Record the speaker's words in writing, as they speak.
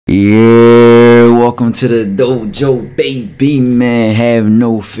Yeah, welcome to the dojo, baby, man. Have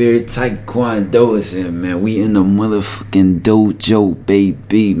no fear, TyKwonDoe is here, man. We in the motherfucking dojo,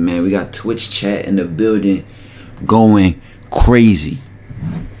 baby, man. We got Twitch chat in the building going crazy.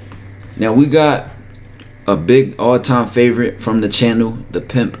 Now we got a big all-time favorite from the channel, the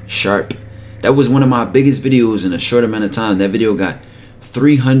Pimp Sharp. That was one of my biggest videos in a short amount of time. That video got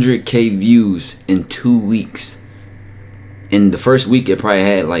 300k views in 2 weeks. In the first week, it probably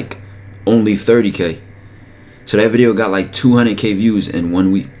had like only 30k. So that video got like 200k views in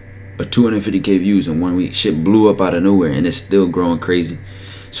 1 week, or 250k views in 1 week. Shit blew up out of nowhere, and it's still growing crazy.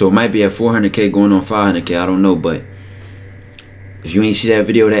 So it might be at 400k going on 500k, I don't know. But if you ain't see that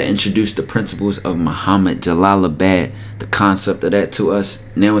video that introduced the principles of Muhammad Jalalabad, the concept of that to us,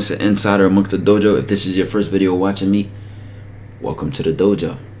 now it's an insider amongst the dojo. If this is your first video watching me, welcome to the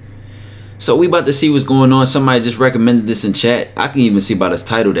dojo. So we about to see what's going on. Somebody just recommended this in chat. I can even see by this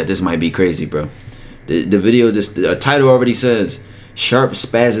title that this might be crazy, bro. The video, the title already says, Sharp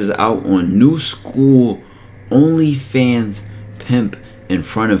Spazzes out on new school OnlyFans pimp in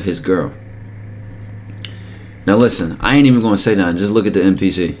front of his girl. Now listen, I ain't even gonna say that. Just look at the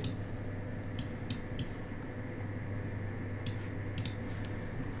NPC.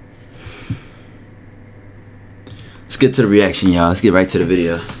 Let's get to the reaction, y'all. Let's get right to the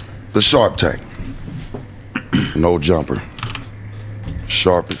video. The Sharp Tank. No jumper.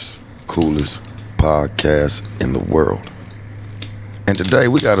 Sharpest, coolest podcast in the world. And today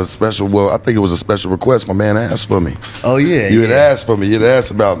we got a special, well, I think it was a special request. My man asked for me. Oh yeah. You had asked for me. You had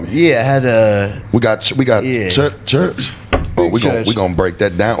asked about me. Yeah, I had a. We got church. Oh, we gonna break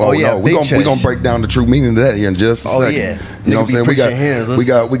that down. Oh yeah, no, we gonna break down the true meaning of that here in just a second. Yeah. You know what I'm saying? We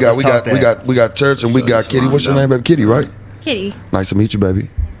got church and we got Kitty. What's your name, baby? Kitty, right? Kitty. Nice to meet you, baby.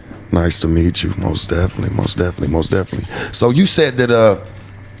 Nice to meet you. Most definitely, most definitely, most definitely. So you said that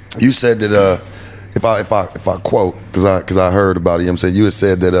if I quote, because I heard about it, you know what I'm saying, you had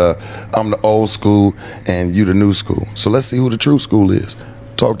said that I'm the old school and you the new school. So let's see who the true school is.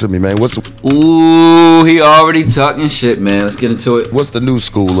 Talk to me, man. Ooh, he already talking shit, man. Let's get into it. What's the new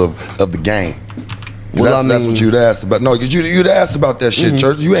school of the game? Well, that's what you'd asked about. No, because you'd asked about that shit,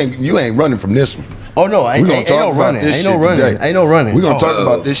 Church. You ain't running from this one. Oh no, ain't no running. We're gonna talk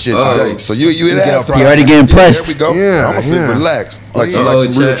about this shit today. So you had asked. You already getting pressed. There we go. Yeah, I'm gonna sit relaxed, like some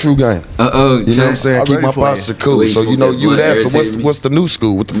real true game. You know what I'm saying? Keep my posture cool. So you know you had asked. So what's the new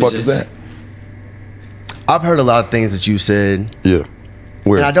school? What the fuck is that? I've heard a lot of things that you said. Yeah.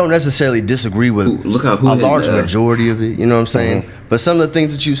 Where? And I don't necessarily disagree with a large majority of it. You know what I'm saying? But some of the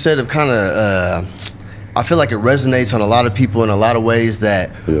things that you said have kind of. I feel like it resonates on a lot of people in a lot of ways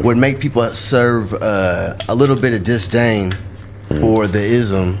that would make people serve a little bit of disdain for the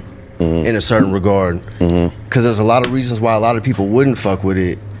ism in a certain regard. Because there's a lot of reasons why a lot of people wouldn't fuck with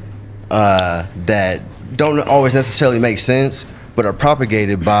it that don't always necessarily make sense, but are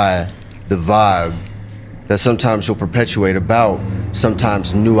propagated by the vibe that sometimes you'll perpetuate about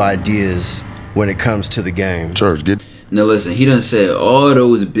sometimes new ideas when it comes to the game. Church, get. Now listen, he done said all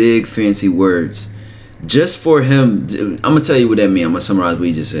those big fancy words. Just for him, I'm gonna tell you what that means. I'm gonna summarize what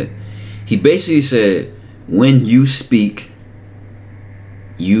he just said. He basically said, when you speak,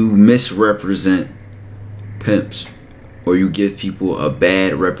 you misrepresent pimps, or you give people a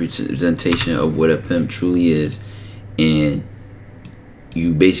bad representation of what a pimp truly is, and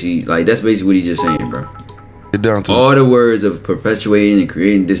you basically, like, that's basically what he's just saying, bro. Get down to all the words of perpetuating and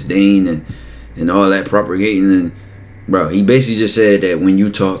creating disdain and all that propagating, and bro, he basically just said that when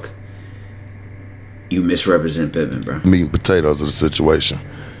you talk, you misrepresent pimping, bro. Meat and potatoes of the situation.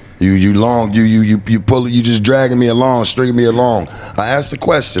 You just dragging me along, stringing me along. I asked the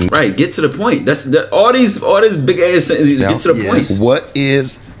question. Right, get to the point. That's all these big ass sentences. Get to the point.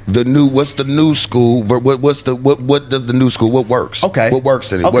 What's the new school? What does the new school? What works? Okay. What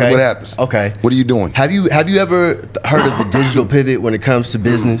works in it? Okay. What happens? Okay. What are you doing? Have you ever heard of the digital pivot when it comes to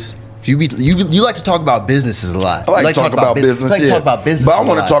business? You like to talk about businesses a lot. I like to talk about business. You like to talk about business. But I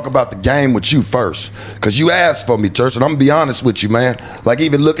want to talk about the game with you first, because you asked for me, Church, and I'm gonna be honest with you, man. Like,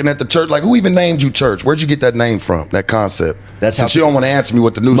 even looking at the church, like, who even named you Church? Where'd you get that name from? That concept? Since you don't want to answer me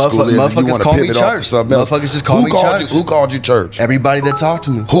what the new school is, and you want to pivot off to something else. Motherfuckers just call me Church. Who called you Church? Everybody that talked to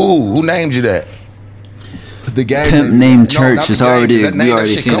me. Who named you that? The game Pimp named Church is already. We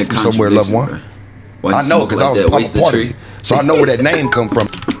already seen it somewhere, loved one. I know, because I was a part of it, so I know where that name come from.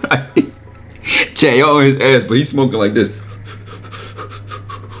 Chat, y'all on his ass, but he's smoking like this.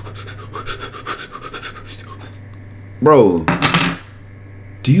 Bro,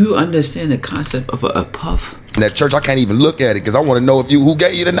 do you understand the concept of a puff? In that church, I can't even look at it because I want to know who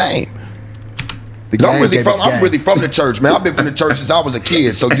gave you the name. Because I'm really from the church, man. I've been from the church since I was a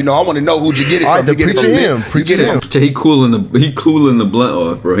kid. So, you know, I want to know who'd you get it from. You get it from him. Preach him. He cooling the blunt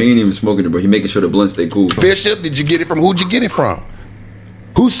off, bro. He ain't even smoking it, bro. He making sure the blunt stay cool. Bishop, did you get it from? Who'd you get it from?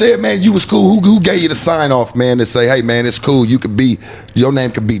 Who said, man, you was cool? Who gave you the sign off, man, to say, hey, man, it's cool. Your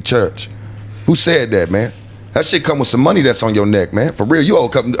name could be church. Who said that, man? That shit come with some money that's on your neck, man. For real, you owe a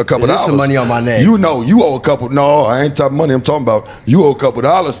couple dollars. There's some money on my neck. You know, you owe a couple. No, I ain't talking money. I'm talking about you owe a couple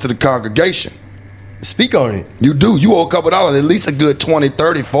dollars to the congregation. Speak on it. You do. You owe a couple dollars, at least a good 20,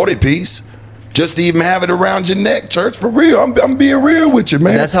 30, 40 piece. Just to even have it around your neck, church. For real. I'm being real with you,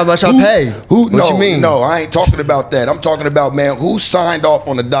 man. That's how much I pay. What you mean? No, I ain't talking about that. I'm talking about, man, who signed off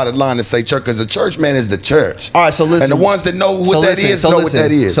on the dotted line to say church? Because the church, man, is the church. All right, so listen. And the ones that know what that is know what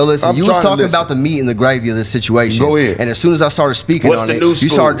that is. So listen, you was talking about the meat and the gravy of this situation. Go ahead. And as soon as I started speaking on it, you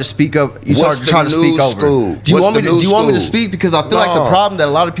started to speak up. You started trying to speak over. Do you want me to speak? Because I feel like the problem that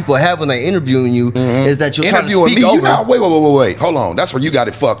a lot of people have when they interviewing you is that you're trying to speak over. Wait. Hold on. That's where you got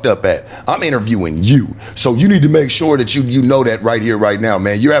it fucked up at. I'm interviewing you. So you need to make sure that you know that right here, right now,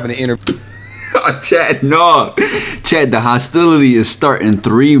 man. You're having an interview. Chad, no. Chad, the hostility is starting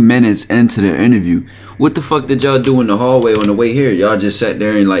 3 minutes into the interview. What the fuck did y'all do in the hallway on the way here? Y'all just sat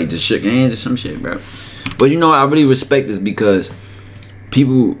there and like just shook hands or some shit, bro. But you know, I really respect this because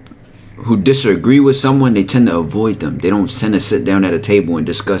people who disagree with someone, they tend to avoid them. They don't tend to sit down at a table and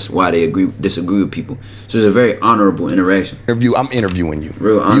discuss why they disagree with people. So it's a very honorable interaction. I'm interviewing you.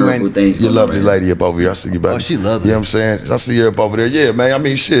 Real honorable things. You lovely lady up over here. I see you, buddy. Oh, she lovely. You know what I'm saying? I see her up over there. Yeah, man. I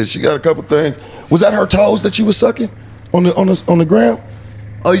mean, shit. She got a couple things. Was that her toes that you was sucking on the ground?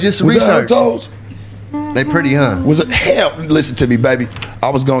 Oh, you did some research. Was that her toes? They pretty, huh? Was it? Hell, listen to me, baby. I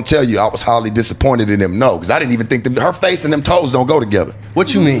was gonna tell you I was highly disappointed in them. No, because I didn't even think that her face and them toes don't go together.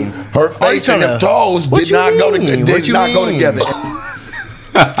 What you mean? Her face and them toes did not go together.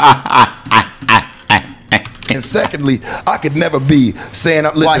 And secondly, I could never be saying,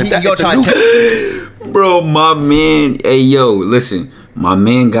 listen, bro, my man, hey, yo, listen, my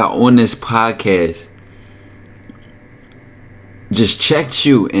man got on this podcast, just checked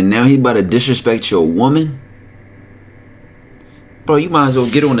you, and now he about to disrespect your woman? Bro, you might as well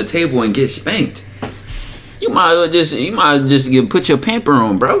get on the table and get spanked. You might as well just put your pamper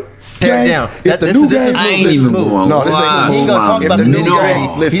on, bro. Tear it down. I ain't even going. No, this ain't he's gonna talk about the new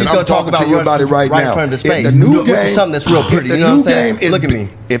game. Listen, I'm talking to you about it right now. In front of his face. The new game is something that's real pretty. You know what I'm saying? Look at me.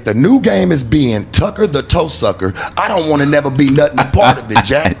 If the new game is being Tucker the toe sucker, I don't want to never be nothing a part of it,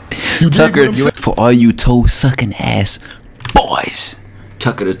 Jack. Tucker, for all you toe sucking ass boys.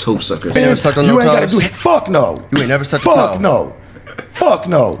 Tucker the toe sucker. You never sucked on no toes? Fuck no. You ain't never sucked a toe? Fuck no. Fuck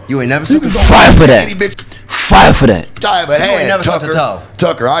no. You ain't never sucked a toe? Fight for that. Fight for that. You ain't never sucked a toe.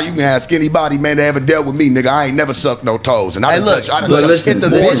 Tucker, you can ask anybody, man, that ever dealt with me, nigga. I ain't never sucked no toes. And I done touched if the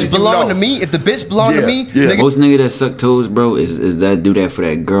bitch belong to me, nigga. Most nigga that suck toes, bro, is that do that for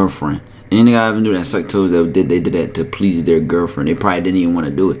that girlfriend. Any nigga I ever knew that suck toes, they did that to please their girlfriend. They probably didn't even want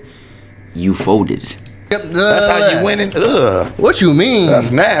to do it. You folded it. That's how you winning? Ugh. What you mean?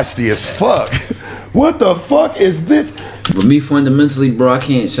 That's nasty as fuck. What the fuck is this? But me fundamentally, bro, I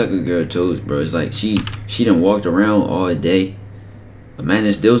can't suck a girl toes, bro. It's like she done walked around all day. But man,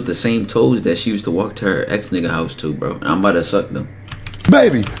 those the same toes that she used to walk to her ex nigga house to, bro. And I'm about to suck them.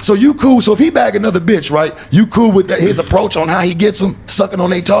 Baby, so you cool? So if he bag another bitch, right? You cool with his approach on how he gets them sucking on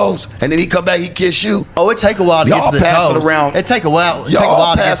their toes, and then he come back, he kiss you? Oh, it take a while to get to the toes. Around. It take a while.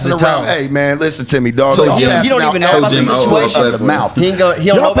 Y'all passing around. Hey man, listen to me, dog. You don't even know about the situation. The mouth. He don't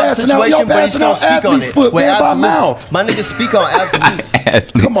know about the situation, but he's gonna speak on it. With absolutes. My niggas speak on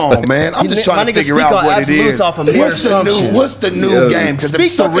absolutes. Come on, man. I'm just trying to figure out what it is. What's the new game? Because if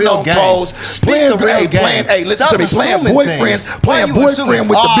sucking on toes, playing, hey, listen to me, playing boyfriend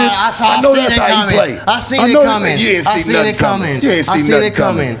with the bitch. I know that's how he play. I seen it coming. You ain't seen nothing coming. You ain't seen nothing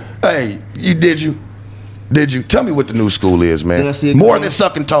coming. Hey, did you? Tell me what the new school is, man. More than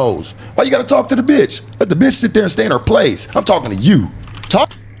sucking toes. Why you gotta talk to the bitch? Let the bitch sit there and stay in her place. I'm talking to you.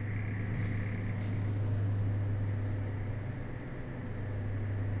 Talk.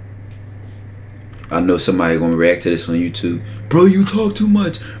 I know somebody gonna react to this on YouTube. Bro, you talk too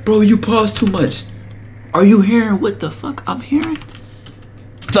much. Bro, you pause too much. Are you hearing what the fuck I'm hearing?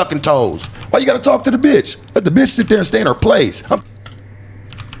 Sucking toes. Why you gotta talk to the bitch? Let the bitch sit there and stay in her place. I'm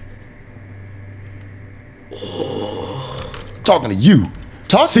talking to you.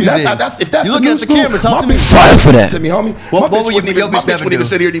 Talk to me. If that's you the looking new at the school, camera. Talk to me. Fire for that. To me, homie. My bitch wouldn't even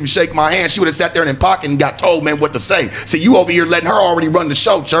sit here and even shake my hand. She would have sat there in her pocket and got told, man, what to say. See, you over here letting her already run the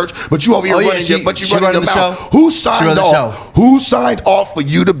show, church, but you over here running your mouth. Who signed off? who signed off for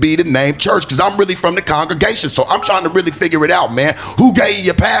you to be the name church? Because I'm really from the congregation, so I'm trying to really figure it out, man. Who gave you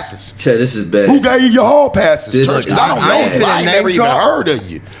your passes? Chad, this is bad. Who gave you your hall passes, church? Because I don't know you. I ain't never even heard of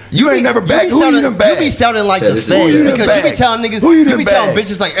you. You ain't never bagged. Who you done bagged? You be sounding like the feds because you be telling niggas, you be telling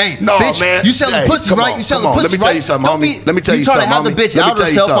bitches like, hey, bitch, man, you selling pussy, right? You selling pussy, right? Let me tell you something, homie. Let me tell you something, homie. You trying to have the bitch out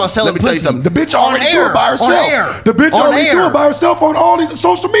herself on selling pussy. The bitch already do it by herself. The bitch already do it by herself on all these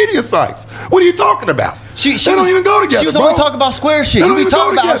social media sites. What are you talking about? They don't even go together. She was only talking about square shit. You be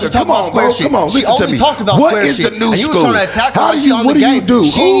talking about she talking about square shit. Come on, listen to me. She only talked about square shit. What is the new school? And you was trying to attack her. What do you do?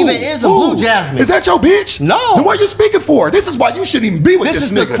 She even is a blue jasmine. Is that your bitch? No. Then what are you speaking for? This is why you shouldn't even be with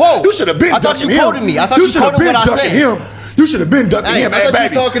this nigga. This is the quote. You should have been ducking him. I thought you quoted me. I thought you quoted what I said. You should have been ducking him. I thought you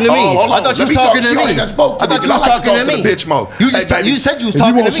were talking to me. I thought you was talking to me. I thought you was talking to me. Bitch mode. You said you was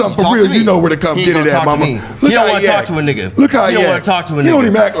talking to me. You want something for real? You know where to come get it at, mama. You don't want to talk to a nigga. Look how you don't want to talk to a nigga. You don't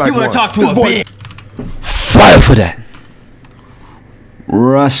even act like one. You want to talk to a bitch. Fire for that.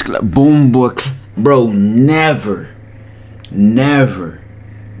 Rusk, boom, boy, bro. Never,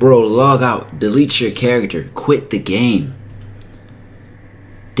 bro. Log out. Delete your character. Quit the game.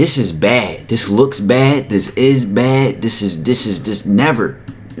 This is bad. This looks bad. This is bad. This is just never,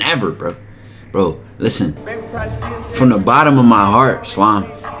 bro. Listen, from the bottom of my heart, Slime.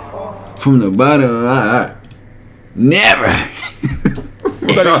 From the bottom of my heart, never.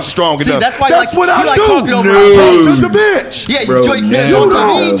 I'm strong enough. See, that's why that's what I do. Talking over talk to the bitch. Yeah, bro, you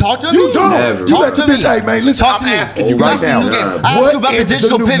don't. Talk to me. You don't. Never. You let the bitch. Hey man, listen. I'm asking you right now. I asked you about the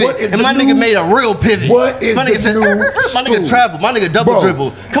digital pivot, and my nigga made a real pivot. What is my nigga said? My nigga travel. My nigga double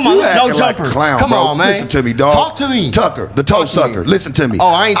dribble. Come on, let's no jumper. Come on, man. Listen to me, dog. Talk to me. Tucker, the toe sucker. Listen to me. Oh,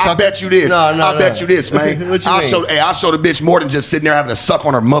 I ain't. I bet you this. I bet you this, man. I'll show the bitch more than just sitting there having to suck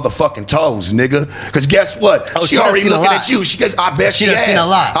on her motherfucking toes, nigga. Because guess what? She already looking at you. I bet she has. Seen a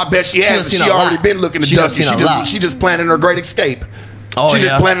lot. I bet she has. She already been looking to Dusty. She just planning her great escape. Oh, she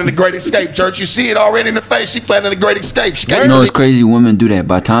just planning the great escape, church. You see it already in the face. She planning the great escape. You know it's crazy. Women do that.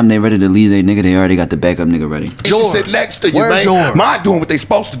 By the time they ready to leave their nigga, they already got the backup nigga ready. She sit next to you, man. Mine doing what they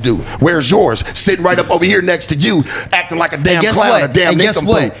supposed to do. Where's yours? Sitting right up over here next to you, acting like a damn clown, a damn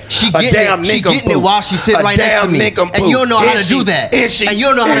nincompoop. She getting it while she's sitting right next to me. And you don't know how to do that. Is she? And you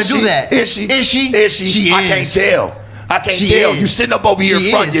don't know how to do that. Is she? Is she? Is she? She is. I can't tell. I can't tell. You sitting up over here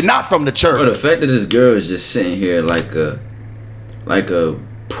in front. You're not from the church. Bro, the fact that this girl is just sitting here like a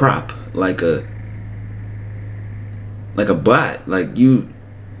prop, like a bot. Like, you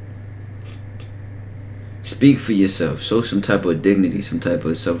speak for yourself. Show some type of dignity, some type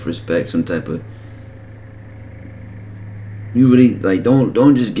of self-respect, some type of. You really like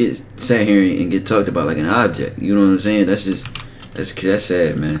don't just get sat here and get talked about like an object. You know what I'm saying? That's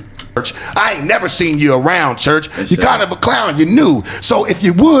sad, man. I ain't never seen you around, church. You're kind of a clown. You're new. So if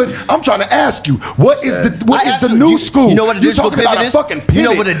you would, I'm trying to ask you, what is the new school? You know what a digital pivot is? You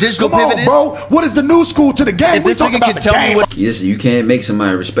know what a digital pivot is? Bro, what is the new school to the game? We talking about the game. You can't make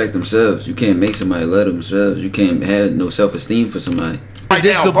somebody respect themselves. You can't make somebody love themselves. You can't have no self-esteem for somebody. The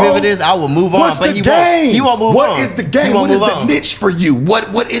digital pivot is, I will move on. What's the game? He won't move on. What is the game? What is the niche for you?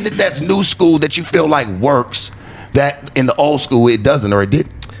 What is it that's new school that you feel like works that in the old school it doesn't or it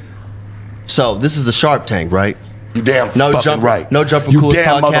didn't? So this is the Shark Tank, right? You damn fucking right. No jumper, you coolest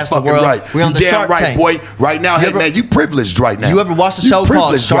damn podcast in the motherfucking world. right. We're on the Shark Tank, boy. Right now, hey man, you privileged right now. You ever watch the show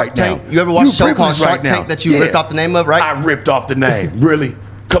called Shark Tank? You ever watch the show called Shark Tank that you ripped off the name of, right? I ripped off the name. Really?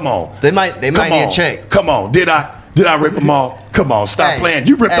 Come on. They might need a check. Come on. Did I rip them off? Come on, stop playing.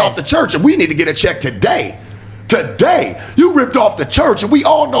 You ripped off the church, and we need to get a check today. Today, you ripped off the church, and we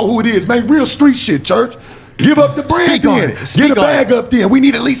all know who it is, man. Real street shit, church. Give up the bread then. Get a bag up then. We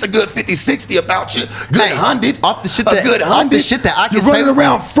need at least a good 50, 60 about you. Good 100. Off the shit that, a good 100. Off the shit that I can You're running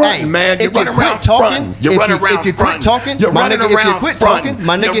around fronting, man. You're running around fronting. You're running around fronting. If you quit talking, you're running around fronting.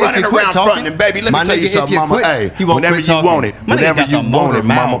 My nigga, if you quit talking, and baby, let me tell you something, mama. Hey, whenever you want it, whenever you want it,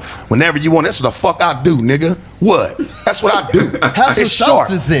 mama. Whenever you want it, that's what the fuck I do, nigga. What? That's what I do. Have some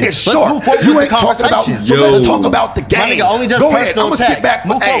substance then. It's short. You ain't talking about. So let's talk about the game. Go ahead. I'm gonna sit back.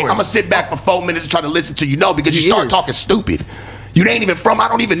 Hey, I'm gonna sit back for 4 minutes and try to listen to you. No, because you start talking stupid. You ain't even from. I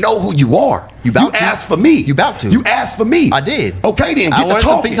don't even know who you are. You asked for me. You about to. You asked for me. I did. Okay, then get to talking.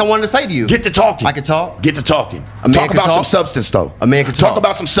 Some things I wanted to say to you. Get to talking. I can talk. Get to talking. Talk about some substance though. A man can talk. Talk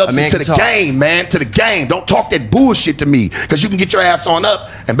about some substance to the game, man. To the game. Don't talk that bullshit to me, because you can get your ass on up,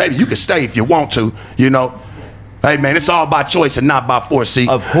 and baby, you can stay if you want to. You know. Hey man, it's all by choice and not by force. See,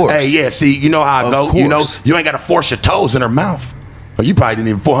 of course. Hey, yeah. See, you know how I go. You know, you ain't got to force your toes in her mouth. Well, you probably didn't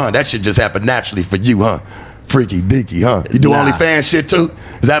even 400. That shit just happened naturally for you, huh? Freaky deaky, huh? You do OnlyFans shit too?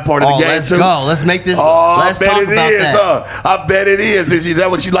 Is that part of the game let's too? Go. Let's make this. Oh, let's I bet talk it about is, that. huh? I bet it is. Is that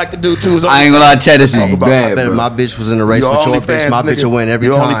what you like to do too? I ain't gonna lie, Chad, this is bad, I bet if my bitch was in a race Your with your OnlyFans, bitch, my bitch will win every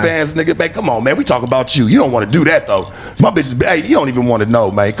time. Your OnlyFans, nigga, man, come on, man. We talking about you. You don't want to do that though. My bitch is, hey, you don't even want to know,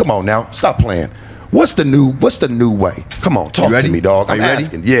 man. Come on now, stop playing. What's the new way? Come on, talk to me, dog. I'm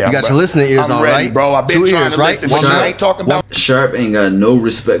asking. Yeah, you got your listening ears on, ready, right? bro. I've been trying to listen, but you ain't talking about. Sharp ain't got no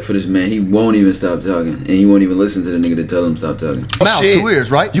respect for this man. He won't even stop talking, and he won't even listen to the nigga to tell him stop talking. Mouth, 2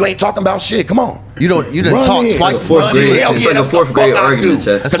 ears, right? You ain't talking about shit. Come on. You done talk twice. Fourth grade. Hell It's yeah, like a that's the fourth grade fuck I do.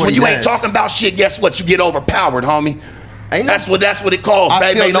 argument, Because when you ain't talking about shit, guess what? You get overpowered, homie. That's what it calls,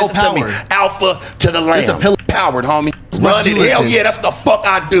 baby. Feel no Listen to me. power. Alpha to the lamb. It's a pillar. Powered, homie. Much Running. Hell yeah, that's the fuck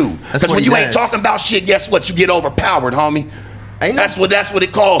I do. Because when you ain't talking about shit, guess what? You get overpowered, homie. That's what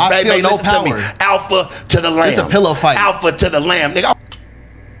it calls, baby. Feel no Listen to me. power. Alpha to the lamb. It's a pillow fight. Alpha to the lamb, nigga.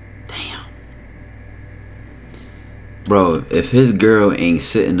 Damn. Bro, if his girl ain't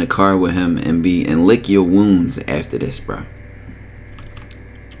sit in the car with him and lick your wounds after this, bro,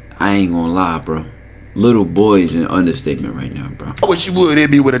 I ain't gonna lie, bro. Little boy's an understatement right now, bro. I wish you would.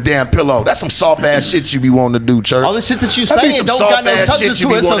 It'd be with a damn pillow. That's some soft ass shit you be wanting to do, church. All the shit that you saying don't got no substance to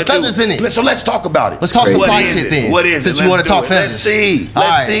it. Some feathers in it. So let's talk about it. Let's talk some fly shit then. What is it? Since you want to talk feathers. Let's see.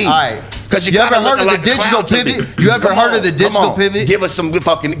 Let's see. All right. Because you ever heard of the digital pivot? You ever heard of the digital pivot? Give us some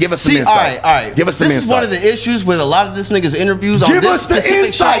insight. All right. Give us some insight. This is one of the issues with a lot of this nigga's interviews on this specific show. Give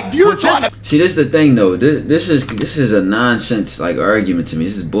us the insight. You're trying to. See, this is the thing though. This is a nonsense like argument to me.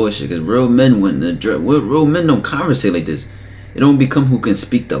 This is bullshit. Because real men don't conversate like this. It don't become who can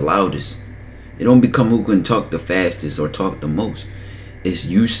speak the loudest. It don't become who can talk the fastest or talk the most. It's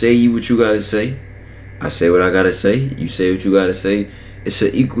you say what you gotta say. I say what I gotta say. You say what you gotta say. It's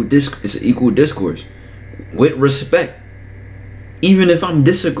an equal discourse with respect. Even if I'm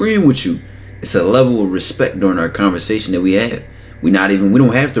disagreeing with you, it's a level of respect during our conversation that we have. We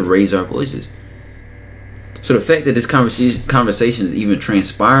don't have to raise our voices. So the fact that this conversation is even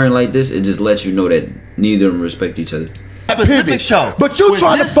transpiring like this, it just lets you know that neither of them respect each other. Specific show. But you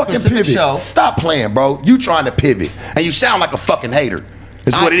trying to fucking pivot. Stop playing, bro. You trying to pivot. And you sound like a fucking hater.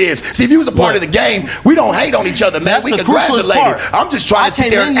 Is what it is. See, if you was a part of the game, we don't hate on each other, man. We congratulate you. I'm just trying to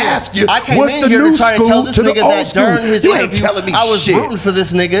sit there and ask you, what's the new school to the old school? You ain't telling me shit. I was rooting for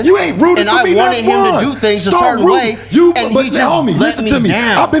this nigga. You ain't rooting for me. And I wanted him to do things a certain way. And he just listen to me.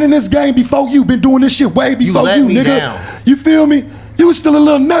 I've been in this game before you. Been doing this shit way before you, nigga. You feel me? You was still a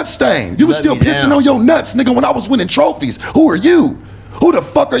little nut stain. You was still pissing on your nuts, nigga, when I was winning trophies. Who are you? Who the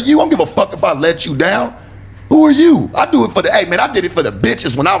fuck are you? I don't give a fuck if I let you down. Who are you? I do it for the, hey man, I did it for the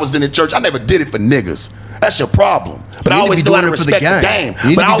bitches when I was in the church. I never did it for niggas. That's your problem. But I always knew how to respect the game.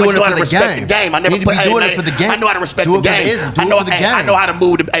 But I always knew how to respect the game. I never put, hey man, I know how to respect the game. I know how to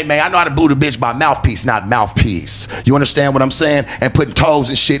move the, hey man, I know how to move the bitch by mouthpiece, not mouthpiece. You understand what I'm saying? And putting toes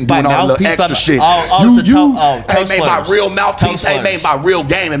and shit and doing all the extra shit. Hey man, my real mouthpiece, hey man, my real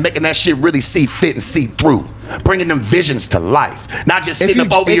game and making that shit really see fit and see through. Bringing them visions to life, not just sitting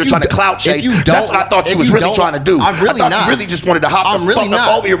up over here trying to clout chase. That's what I thought you was really trying to do. I thought you really just wanted to hop the fuck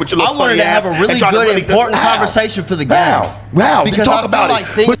up over here with your little funny ass. I wanted to have a really good, important conversation for the game. Wow, because talk about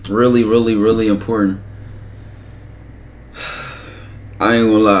it. Really, really, really important. I ain't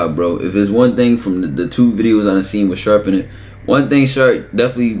gonna lie, bro. If there's one thing from the 2 videos I've seen with Sharp in it, one thing Sharp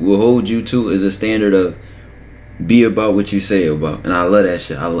definitely will hold you to is a standard of be about what you say about. And I love that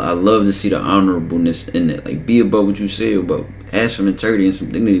shit. I love to see the honorableness in it. Like, be about what you say about. Have some integrity and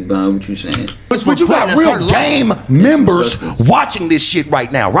some dignity behind what you saying. But you got real game members watching this shit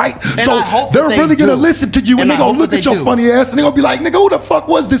right now, right? And so they're really gonna listen to you and they're gonna look at your funny ass and they're gonna be like, nigga, who the fuck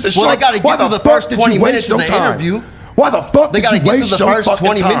was this? Well, they gotta get through the first 20 minutes of the interview. Why the fuck did you waste your fucking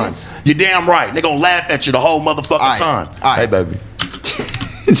 20 minutes? You're damn right. They're gonna laugh at you the whole motherfucking time. Hey, baby.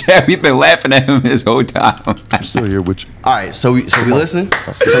 Chad, we've been laughing at him this whole time. I'm still here with you. All right, so we listening?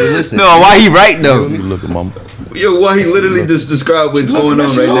 No, why he right though? Let me look at mama. Yo, why he literally just described what's going on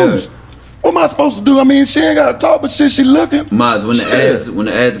right now. What am I supposed to do? I mean, she ain't gotta talk, but shit, she looking. Mods, when the ads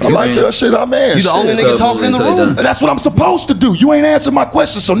get I like that shit. I'm in. You the only nigga talking in the room. That's what I'm supposed to do. You ain't answering my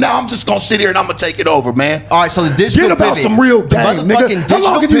question, so now I'm just gonna sit here and I'm gonna take it over, man. All right, so the digital get about pivot, some real game, nigga. How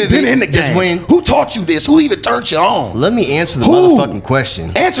long have you been in the game? Who taught you this? Who even turned you on? Let me answer the motherfucking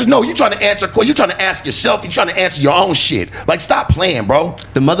question. Answers? No, you trying to answer. You trying to ask yourself. You trying to answer your own shit. Like, stop playing, bro.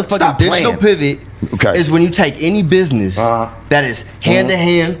 The motherfucking digital pivot is when you take any business that is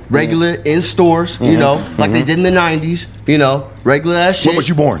hand-to-hand, regular, in stores, you know, like they did in the 90s, you know, regular ass shit. When was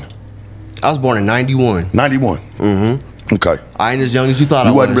you born? I was born in 91. 91? Okay. I ain't as young as you thought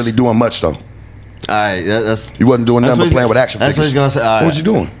I was. You wasn't really doing much, though. All right, that's you wasn't doing nothing but playing with action figures. That's what he's gonna say. What was you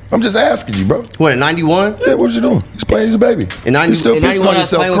doing? I'm just asking you, bro. What, in 91? Yeah, what was you doing? He's playing as a baby. In 91, I was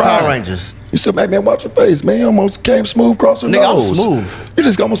playing with Power Rangers. You still, man, watch your face, man. You almost came smooth across her nose. I'm smooth. You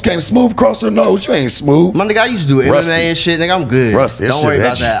just almost came smooth across her nose. You ain't smooth. My nigga, I used to do MMA and shit. Nigga, I'm good. Rusty. Don't worry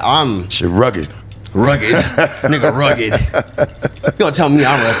about that. I'm shit rugged. Rugged. Nigga, rugged. You gonna tell me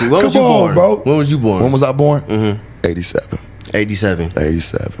I'm rusty. When was you born? Bro. When was you born? When was I born? 87. 87.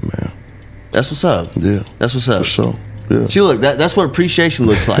 87, man. That's what's up. Yeah. That's what's up. For sure. Yeah. See, look, that's what appreciation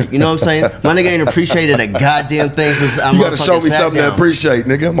looks like. You know what I'm saying? My nigga ain't appreciated a goddamn thing since I'm. You gotta show me something to appreciate,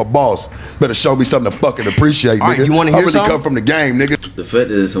 nigga. I'm a boss. Better show me something to fucking appreciate, nigga. All right, you wanna hear I really something? come from the game, nigga. The fact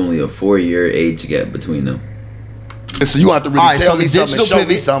that it's only a 4-year age gap between them. And so you have to really tell me something and show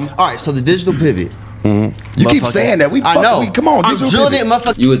me something. All right, so the digital pivot. You keep saying that. I know. Come on, I'm drilling it,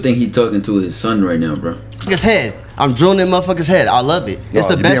 motherfucker. You would think he talking to his son right now, bro. His head. I'm drilling that motherfucker's head. I love it. It's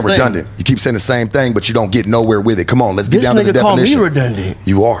the best thing. You're redundant. You keep saying the same thing, but you don't get nowhere with it. Come on, let's get down to the definition. This nigga call me redundant.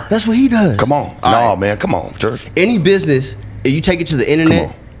 You are. That's what he does. Come on. No, man. Come on, church. Any business, if you take it to the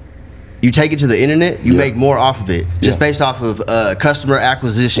internet, you make more off of it. Just based off of customer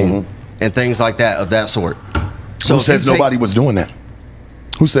acquisition and things like that of that sort. So who says nobody was doing that?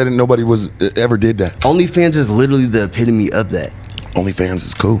 Who said it? Nobody was ever did that. OnlyFans is literally the epitome of that. OnlyFans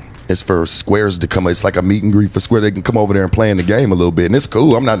is cool. It's for squares to come. It's like a meet and greet for square. They can come over there and play in the game a little bit, and it's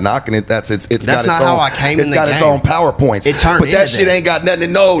cool. I'm not knocking it. It's got its own. It's got its own PowerPoints. It turned, but that shit ain't got nothing to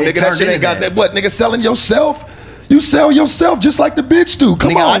know, nigga. That shit ain't got nothing. What, nigga, selling yourself? You sell yourself just like the bitch do.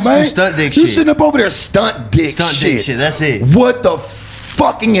 Come on, man. Stunt dick you shit. sitting up over there stunt dick shit. That's it. What the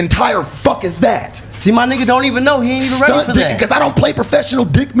fucking entire fuck is that? See, my nigga don't even know. He ain't even ready for that. Because I don't play professional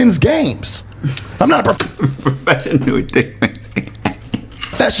dickman's games. I'm not a professional dickman's game.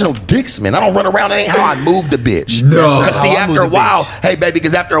 Professional dicksman. I don't run around. That ain't how I move the bitch. No. Because see, after a while, hey baby,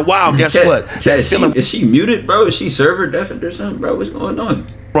 because after a while, guess what? Is she muted, bro? Is she server deafened or something, bro? What's going on?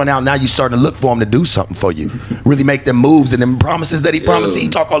 Run out now. You starting to look for him to do something for you. Really make them moves and them promises that he promised. He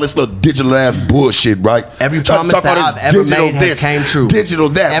talk all this little digital ass bullshit, right? Every promise that I've ever made has came true. Digital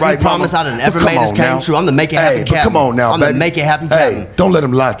that, every right? Every promise I done ever made has came true. I'm the make it happen captain. Come on now, I'm baby. the make it happen captain. Hey, don't let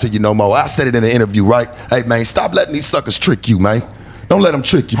him lie to you no more. I said it in an interview, right? Hey man, stop letting these suckers trick you, man. Don't let them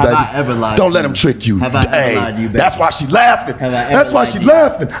trick you, baby. Have I ever lied Don't to let you? them trick you. Have I ever lied to you, baby? That's why she laughing. That's why she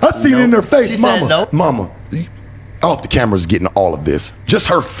laughing. I seen it in her face, She mama. said no. Mama, I hope the camera's getting all of this. Just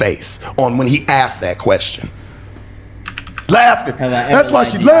her face on when he asked that question. Laughing. That's why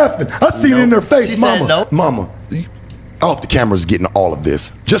she laughing. I seen it in her face, She mama. said no. Mama, I hope the camera's getting all of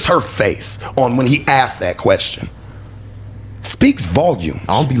this. Just her face on when he asked that question. Speaks volumes.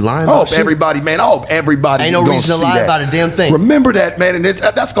 I don't be lying I about hope shit. everybody, man. I hope everybody. Ain't no reason to lie about a damn thing. Remember that, man, and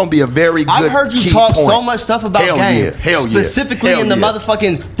that's gonna be a very good. I've heard you key talk point. so much stuff about Hell game, yeah. Hell specifically yeah. in the Hell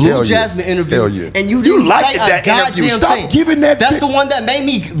motherfucking Blue Hell Jasmine interview. Hell yeah. And you didn't liked say that a goddamn interview. Stop thing. giving that. That's bitch. the one that made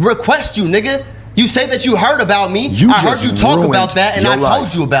me request you, nigga. You say that you heard about me. I heard you talk about that, and I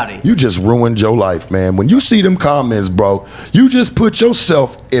told you about it. You just ruined your life, man. When you see them comments, bro, you just put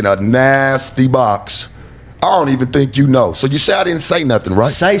yourself in a nasty box. I don't even think you know. So you say I didn't say nothing, right?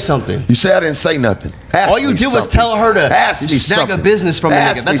 Say something. You say I didn't say nothing. All you did was tell her to snag a business from a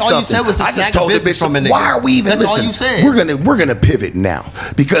nigga. That's all you said was to snag a business from a nigga. Why are we even That's listening? all you said. We're gonna pivot now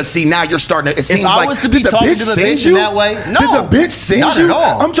because see now you're starting to. It seems I like was to be did the talking bitch to the send bitch you in that way, no, did the bitch send not you? at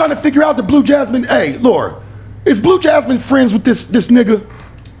all. I'm trying to figure out the Blue Jasmine. Hey, Laura, is Blue Jasmine friends with this nigga?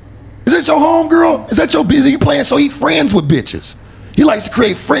 Is that your homegirl? Is that your busy? You playing so he friends with bitches? He likes to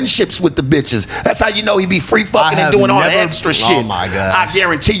create friendships with the bitches. That's how you know he be free fucking and doing all the extra shit. Oh my God. I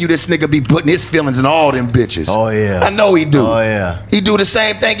guarantee you this nigga be putting his feelings in all them bitches. Oh yeah. I know he do. Oh yeah. He do the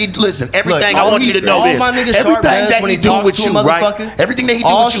same thing. Listen, everything Look, I want you to know this. Everything that he do with you, right? Everything that he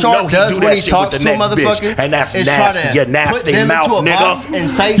do with you, know he do that shit with the next bitch. And that's nasty. You nasty mouth, nigga. And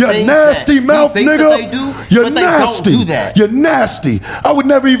say you nasty mouth, nigga. You're nasty. You're nasty. I would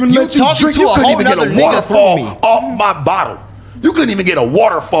never even let you drink. You couldn't even get a waterfall off my bottle. You couldn't even get a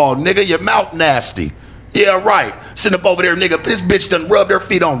waterfall, nigga. Your mouth nasty. Yeah, right. Sitting up over there, nigga. This bitch done rubbed her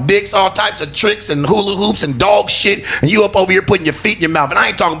feet on dicks, all types of tricks and hula hoops and dog shit. And you up over here putting your feet in your mouth. And I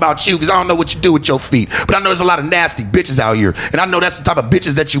ain't talking about you because I don't know what you do with your feet. But I know there's a lot of nasty bitches out here. And I know that's the type of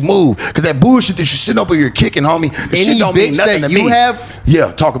bitches that you move. Because that bullshit that you sitting up over here kicking, homie, this shit don't mean nothing to me.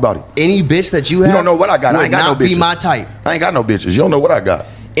 Yeah, talk about it. Any bitch that you have. You don't know what I got. I ain't got no bitches. Be my type. I ain't got no bitches. You don't know what I got.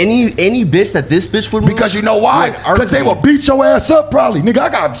 Any bitch that this bitch would move? Because you know why? Because they will beat your ass up probably. Nigga, I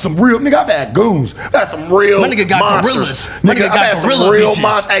got some real, nigga, I've had goons. I've had some real My nigga got monsters. gorillas. Nigga, I've had some real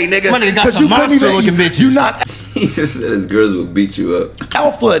monsters. Hey, nigga. My nigga got some monster looking bitches. You not He just said his girls will beat you up.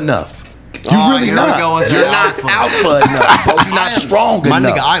 alpha enough. You really not. You're not alpha enough, bro. You're not strong enough. My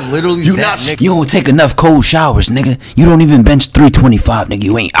nigga, I'm literally that nigga. You don't take enough cold showers, nigga. You don't even bench 325, nigga.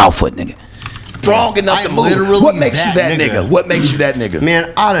 You ain't alpha, nigga. Strong enough to move. What makes you that nigga? What makes you that nigga?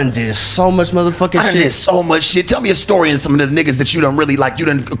 Man, I done did so much motherfucking shit. I done did so much shit. Tell me a story in some of the niggas that you done really like, you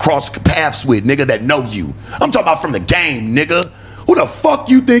done cross paths with, nigga, that know you. I'm talking about from the game, nigga. Who the fuck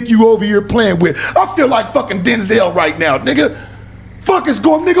you think you over here playing with? I feel like fucking Denzel right now, nigga. Fuck is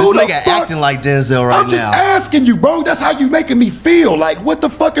going, nigga? Who the nigga fuck? acting like Denzel right now. I'm just asking you, bro. That's how you making me feel. Like, what the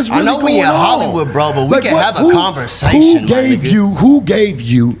fuck is really going on? I know we in Hollywood, bro, but we can have a conversation. Who gave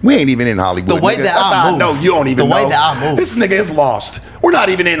you? We ain't even in Hollywood. The way that I move. No, you don't even know. The way that I move. This nigga is lost. We're not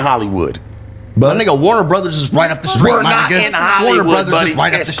even in Hollywood. But nigga, Warner Brothers is right up the street. We're not in Hollywood, Warner Brothers buddy. is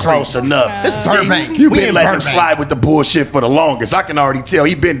right up the It's street. close enough. It's Burbank. You've been letting him slide with the bullshit for the longest. I can already tell.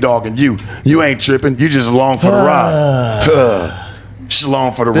 He been dogging you. You ain't tripping. You just along for the ride. Just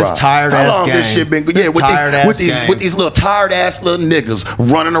along for the ride. This tired ass How long game. this shit been? Yeah, with these little tired ass little niggas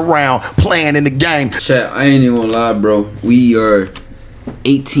running around playing in the game. Chat, I ain't even gonna lie, bro. We are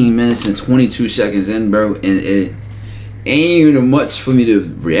 18 minutes and 22 seconds in, bro, and it ain't even much for me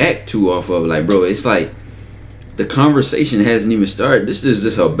to react to off of. Like, bro, it's like the conversation hasn't even started. This is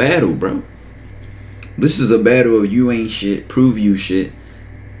just a battle, bro. This is a battle of you ain't shit, prove you shit.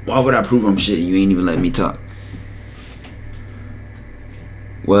 Why would I prove I'm shit and you ain't even let me talk?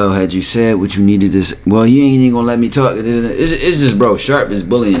 Well, had you said what you needed to say, well, you ain't even gonna let me talk. It's just, bro, Sharp is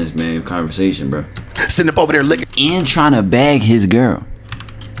bullying this man conversation, bro. Sitting up over there licking and trying to bag his girl.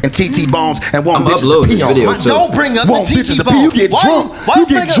 And TT Bones and want I'm bitches uploading to pee this on. video too. Don't bring up the TT Bones. You get drunk. You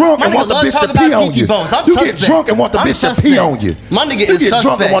get drunk and want the bitch to pee on you. You get drunk and want the bitch to pee on you. My nigga is suspect. You get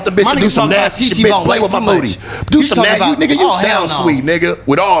drunk and want the bitch to do some nasty shit. Bitch, play with my booty. Do some nasty. Nigga, you sound sweet, nigga.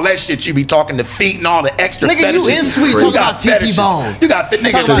 With all that shit, you be talking the feet and all the extra fetishes. Nigga, you is sweet talking about TT Bone. You got fit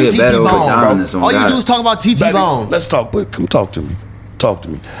niggas talking about TT Bone, bro. All you do is talk about TT Bone. Let's talk. Come talk to me. Talk to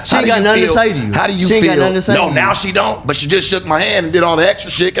me. She ain't got nothing to say to you. How do you feel? She ain't got nothing to say to you. No, now she don't. But she just shook my hand and did all the extra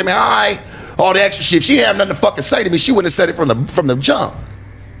shit. I mean, all the extra shit. If she had nothing to fucking say to me, she wouldn't have said it from the jump.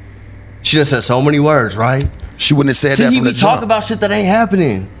 She done said so many words, right? She wouldn't have said that from the jump. See, he be talking about shit that ain't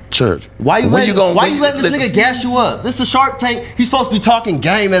happening. Church. Why you letting this nigga gas you up? This is a Shark Tank. He's supposed to be talking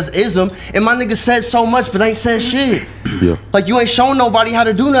game as ism, and my nigga said so much but ain't said shit. Yeah. Like you ain't showing nobody how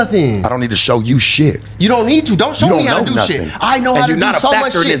to do nothing. I don't need to show you shit. You don't need to. Don't show me how to do shit. I know how to do so much shit. You're not a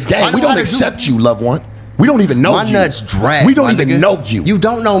factor in this game. We don't accept you, loved one. We don't even know you. My nuts drag. We don't even know you. You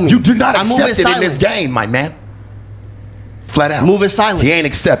don't know me. You do not accept it in this game, my man. Flat out. Move in silence. He ain't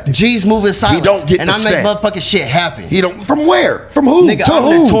accepted. G's move in silence. He don't get and I make motherfucking shit happen. He don't. From where? From who? Nigga,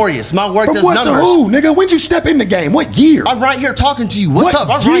 I'm notorious. My work does numbers. From what to who? Nigga, when'd you step in the game? What year? I'm right here talking to you. What's up?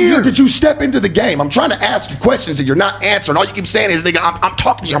 What year did you step into the game? I'm trying to ask you questions and you're not answering. All you keep saying is, nigga, I'm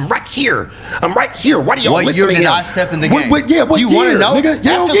talking to you. I'm right here. I'm right here. Why do y'all listen to me? What year did I step in the game? What do you want to know? Nigga?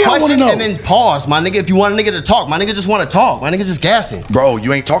 Ask a question and then pause, my nigga. If you want a nigga to talk, my nigga just want to talk. My nigga just gassing. Bro,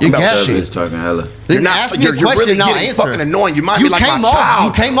 you ain't talking about that shit. Talking hella. You're not. Ask me a question and I'll answer. Fucking annoying. You might be like my child.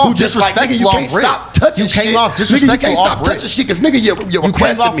 You came off disrespectful. You can't stop touching shit. You came off disrespectful. You can't stop touching shit because nigga, you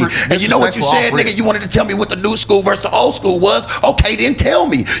requested me, and you know what you said, nigga. You wanted to tell me what the new school versus the old school was. Okay, then tell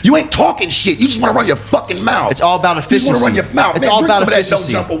me. You ain't talking shit. You just want to run your fucking mouth. It's all about efficiency. You want to run your mouth. It's all about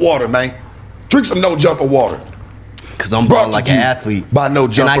efficiency. Drink some of that no jumper water, man. Drink some no jumper water. Cause I'm balling like an athlete. By no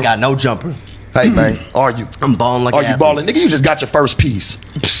jumper. And I got no jumper. Hey man, are you? I'm balling like an athlete. Are you balling? Nigga, you just got your first piece.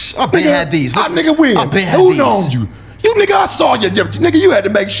 I've been had these. Nigga, win. Who known you? You nigga, I saw you. Nigga, you had to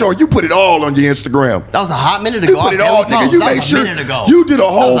make sure you put it all on your Instagram. That was a hot minute ago. You put it all, nigga. You made sure. You did a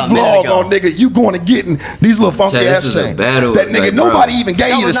whole vlog on nigga. You going to getting these little funky ass things. That nigga, nobody even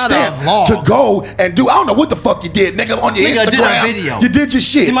gave you the step to go and do. I don't know what the fuck you did, nigga, on your Instagram. Did a video. You did your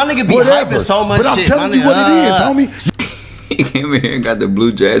shit. See, my nigga be hyping so much shit. But I'm telling you what it is, homie. He came in here and got the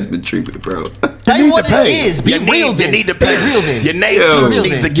blue jasmine treatment, bro. Tell you what it is. Be real then. You need to pay. Your name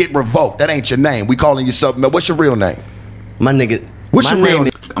needs to get revoked. That ain't your name. We calling you something. What's your real name? My nigga. What's your real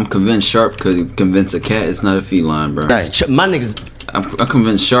name? I'm convinced Sharp could convince a cat it's not a feline, bro. My niggas. I'm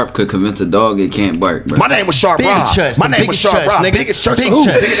convinced Sharp could convince a dog it can't bark, bro. My name was Sharp Rob. My name was Sharp Rob. Biggest church. Who?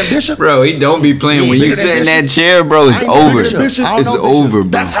 Bigger than Bishop? Bro, he don't be playing. When you sit in that chair, bro, it's over. It's over, bro.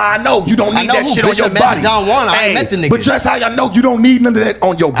 That's how I know you don't need that shit on your body. I ain't met the nigga. But that's how y'all know you don't need none of that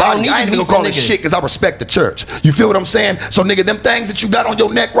on your body. I ain't even gonna call it shit because I respect the church. You feel what I'm saying? So nigga, them things that you got on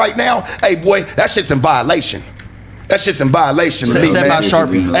your neck right now, hey boy, that shit's in violation. That shit's in violation to me,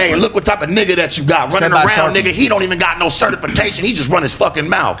 man. Hey, look what type of nigga that you got running around, nigga. He don't even got no certification. He just run his fucking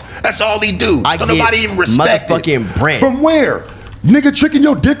mouth. That's all he do. Don't nobody even respect motherfucking brand. From where? Nigga tricking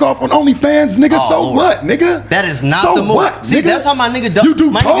your dick off on OnlyFans, nigga. So what, nigga? That is not the move. What, See, nigga? that's how my nigga does. You do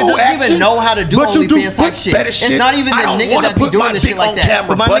my pole nigga doesn't action, even know how to do OnlyFans type shit. It's not even the nigga that be doing the shit like that.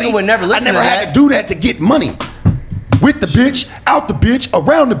 Camera, but my nigga would never listen to that. I never had to do that to get money. With the bitch, out the bitch,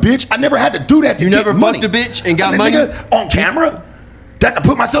 around the bitch. I never had to do that to get money. You never fucked a bitch and got money? Nigga, on camera? That to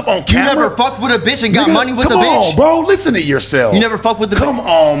put myself on camera? You never fucked with a bitch and got money with a bitch? Come on, bro. Listen to yourself. You never fucked with the bitch? Come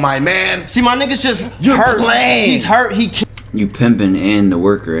on, my man. See, my nigga's just You're hurt. playing. He's hurt. He can't. You pimping and the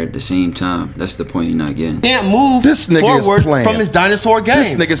worker at the same time. That's the point you're not getting. Can't move this nigga forward is playing. from his dinosaur game.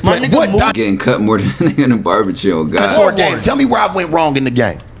 This nigga's playing. What getting cut more than a nigga in a barbecue, guys. Dinosaur game. Tell me where I went wrong in the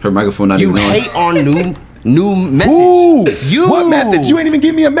game. Her microphone not even on. You hate on new methods. Ooh, what methods? You ain't even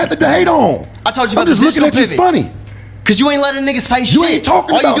give me a method to hate on. I told you about I'm just looking at you funny. Cause you ain't letting niggas say shit. You ain't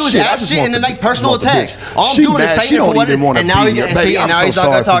talking about shit. All you do is ask shit and then make personal attacks. All I'm she doing is mad. saying it for what it is. And now he's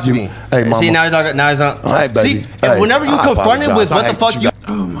not gonna talk to me. Hey, mama. See, now he's not. Hey, baby. See, and whenever you confront him with what the fuck you.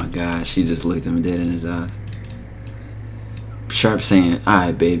 Oh my God, she just looked him dead in his eyes. Sharp saying,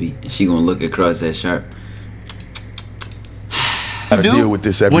 "Alright, baby," and she gonna look across at Sharp. I gotta deal with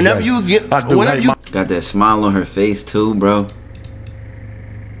this every whenever day. you get, whenever you got that smile on her face too, bro.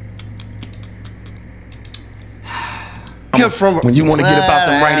 When you want to get about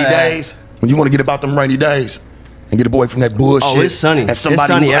them rainy days, and get away from that bullshit. Oh, it's sunny. And somebody, it's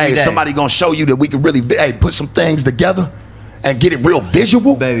sunny every day. Somebody gonna show you that we can really put some things together and get it real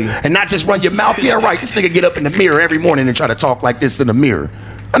visual, baby, and not just run your mouth. Yeah, right. This nigga get up in the mirror every morning and try to talk like this in the mirror.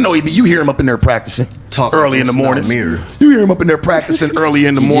 I know he be. You hear him up in there practicing early in the morning. You hear him up in there practicing early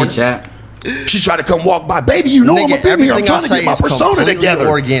in the morning. She tried to come walk by, baby. You know I'm up in here. I'm trying to get my persona together.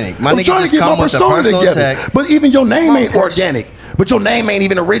 Organic. My I'm trying to get my persona together. But even your name ain't organic. But your name ain't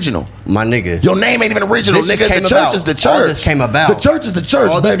even original. My nigga. Your name ain't even original, nigga. The church is the church. All this came about. The church is the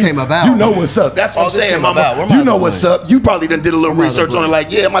church, All baby. this came about. You know what's up. That's what I'm saying, mama. You know what's up. You probably done did a little research on it.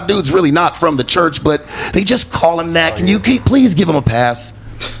 Like, yeah, my dude's really not from the church, but they just call him that. Can you please give him a pass?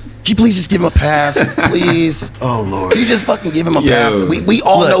 Can you please just give him a pass, please? Oh Lord! You just fucking give him a pass. We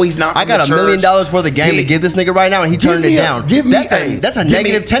all know he's not. I got $1 million worth of game to give this nigga right now, and he turned it down. That's a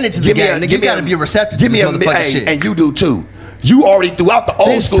negative tenant to the game. Nigga, you gotta be receptive to this motherfucking shit. And you do too. You already threw out the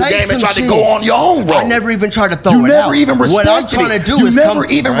old school game and tried to go on your own road. I never even tried to throw it out. You never even respected it. What I'm trying to do is you never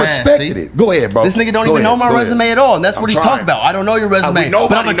even respected it. Go ahead, bro. This nigga don't even know my resume at all, and that's what he's talking about. I don't know your resume,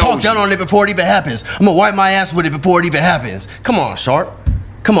 but I'm gonna talk down on it before it even happens. I'm gonna wipe my ass with it before it even happens. Come on, Sharp.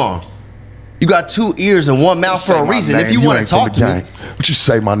 Come on. You got 2 ears and 1 mouth for a reason. If you want to talk to me. But you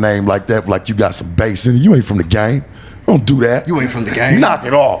say my name like that, like you got some bass in it. You ain't from the game. Don't do that. You ain't from the game. Knock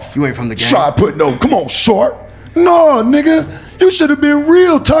it off. You ain't from the game. Try putting no. Come on, Short. No, nigga. You should have been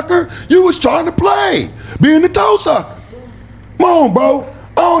real, Tucker. You was trying to play. Being the toe sucker. Come on, bro.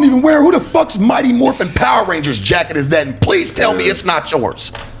 I don't even wear. Who the fuck's Mighty Morphin Power Rangers jacket is that? And please tell me it's not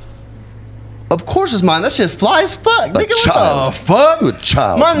yours. Of course it's mine. That shit fly as fuck. Nigga, what the fuck? You a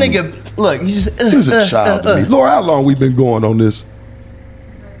child. My nigga, look, he's just. He's a child to me. Laura, how long we been going on this?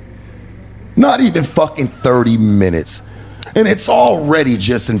 Not even fucking 30 minutes. And it's already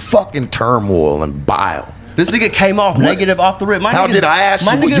just in fucking turmoil and bile. This nigga came off negative off the rip. How did I ask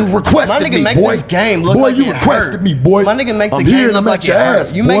you? You requested me, boy. My nigga make this game look like you requested me, boy. My nigga make the game look like your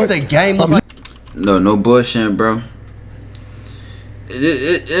ass. You make the game look like. No bullshit, bro.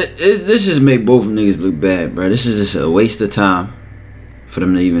 This just make both niggas look bad, bro. This is just a waste of time for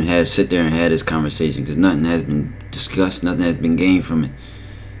them to even sit there and have this conversation, because nothing has been discussed, nothing has been gained from it.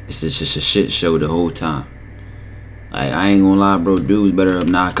 It's just a shit show the whole time. Like, I ain't gonna lie, bro. Dudes better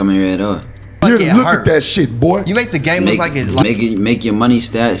not come here at all. Look at that shit, boy. You make the game look like it. Make your money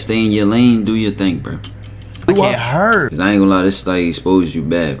stay in your lane. Do your thing, bro. I get hurt. I ain't gonna lie, this like expose you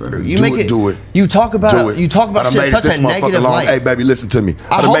bad, bro. You do it. You talk about shit such a negative light. Hey, baby, listen to me.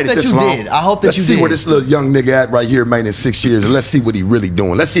 I hope that you did. I hope that you did. Let's see where this little young nigga at right here, man, in 6 years, and let's see what he really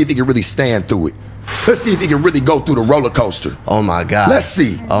doing. Let's see if he can really stand through it. Let's see if he can really go through the roller coaster. Oh my God. Let's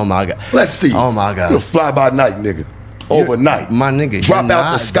see. Oh my God. Let's see. Oh my God. You'll fly by night, nigga. Overnight, my nigga, drop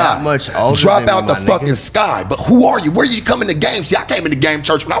out the sky. Drop out the fucking sky. But who are you? Where you come in the game? See, I came in the game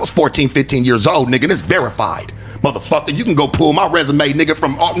church when I was 14, 15 years old, nigga. And it's verified, motherfucker. You can go pull my resume, nigga,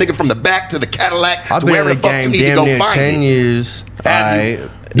 from the back to the Cadillac to wherever the fuck you need to go find it. 10 years.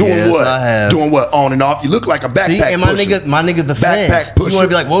 Doing what? Doing what? On and off. You look like a backpack pusher. See, and my nigga, the feds. You want to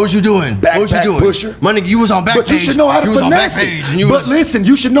be like, what was you doing? What was you doing? Pusher. My nigga, you was on back page. But you should know how to finesse it. But listen,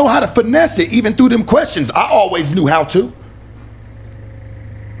 you should know how to finesse it, even through them questions. I always knew how to.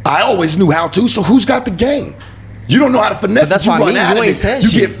 So who's got the game? You don't know how to finesse it. You run out of it.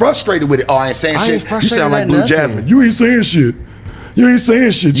 You get frustrated with it. Oh, I ain't saying shit. You sound like Blue Jasmine. You ain't saying shit. You ain't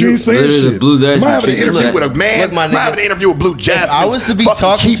saying shit. You ain't saying shit. Blue Jasmine. I'm having an interview with a man. I'm having an interview with Blue Jasmine. If I was to be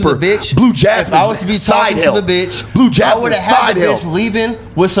talking to the bitch, Blue Jasmine. If I was to be talking to the bitch, Blue Jasmine. I would have had the bitch leaving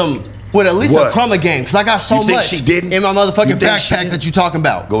with at least a crumb of game, because I got so much she didn't? in my motherfucking backpack that you talking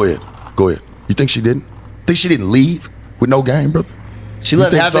about. Go ahead. You think she didn't? Think she didn't leave with no game, brother? She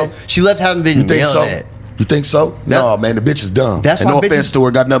left having been yelled at. You think so? No, man, the bitch is dumb. That's why no offense to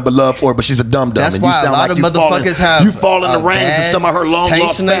her, got nothing but love for her, but she's a dumb. That's and why you sound a lot like of motherfuckers have you fall in the reins of some of her long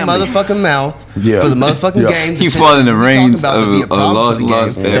lost in their family. motherfucking mouth for the motherfucking game. You fall in the reins of a lost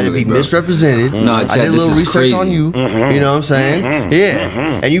family. That'd be misrepresented. I did a little research on you. You know what I'm saying?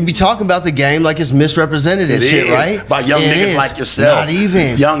 Yeah. And you be talking about the game like it's misrepresented and shit, right? By young niggas like yourself. Not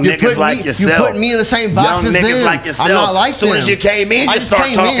even. Young niggas like yourself. You put me in the same box as them. Young niggas like yourself. I'm not like them. As soon as you came in, you start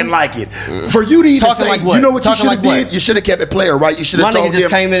talking like it. For you to even say, you know what you should have did? You should have kept it player, right? You should have told him. My nigga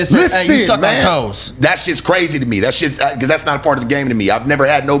just came in and said, hey, you suck my toes. That shit's crazy to me. That shit's, because that's not a part of the game to me. I've never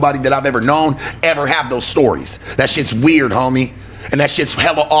had nobody that I've ever known ever have those stories. That shit's weird, homie. And that shit's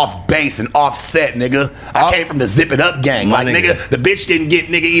hella off base and offset, nigga. I came from the Zip It Up gang. Like, nigga, the bitch didn't get,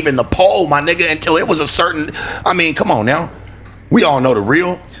 nigga, even the pole, my nigga, until it was a certain, I mean, come on now. We all know the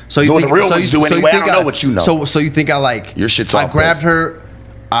real. So you think, the real ones do anyway. I don't know what you know. So you think I like, your shit's I grabbed her,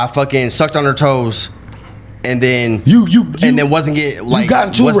 I fucking sucked on her toes, and then and then wasn't get like, you got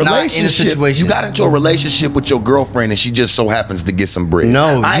into was a not in a relationship. situation. You got into a relationship with your girlfriend, and she just so happens to get some bread.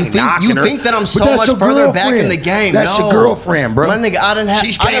 No, you think that I'm so much further back in the game. That's your girlfriend, bro. My nigga, I done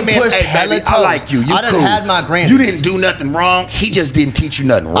pushed hella toes. I like you. I done had my grannies. You didn't do nothing wrong. He just didn't teach you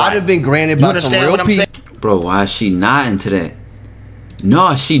nothing right. I done been granted by some real people. Bro, why is she not into that?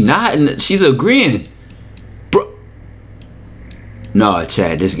 No, she not. She's agreeing. Bro. No,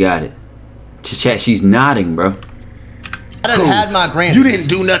 Chad, just got it. Chad, she's nodding, bro. I done had my grannies. You didn't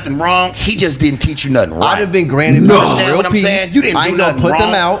do nothing wrong. He just didn't teach you nothing right. I done been granted by some real people. You didn't do nothing wrong. Put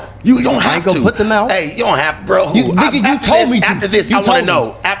them out. You don't have to. I ain't gonna put them out. Hey, you don't have, bro. Nigga, you told me to. After this, I want to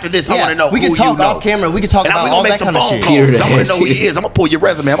know. After this, I want to know. We can talk off camera. We can talk about all that kind of shit. I want to know who he is. I'm gonna pull your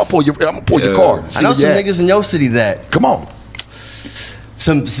resume. I'm gonna pull your card. I know some niggas in your city that. Come on.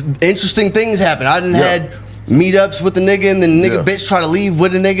 Some interesting things happen. I done had meetups with the nigga, and the nigga bitch try to leave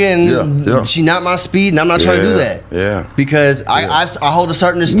with the nigga, and she not my speed, and I'm not trying to do that. Yeah. Because I hold a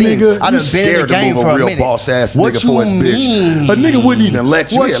certain esteem. Nigga, I done been in the game for a minute. Boss ass nigga for his bitch. A nigga wouldn't even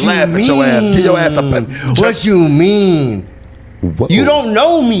let you laugh at your ass. Get your ass up. What you mean? You don't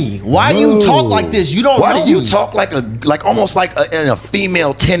know me. Why do you talk like this? You don't know me. Why do you talk like almost like a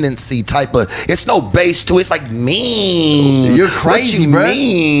female tendency type of? It's no base to it. It's like mean. You're crazy, bro.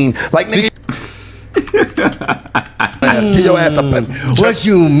 Mean. Like nigga. Get your ass up. What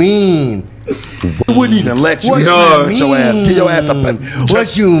you mean? We wouldn't even let you. Get your ass. Get your ass up.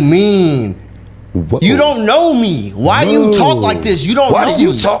 What you mean? You don't know me. Why do you talk like this? You don't know me. Why do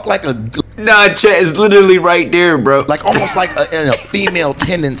you talk like a? Nah, Chat is literally right there, bro. Like almost like a female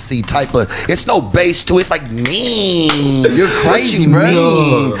tendency type of. It's no base to it. It's like mean. You're crazy,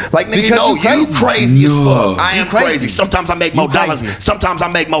 bro. Like nigga, no, you crazy as fuck. I am crazy. Sometimes I make more dollars. Sometimes I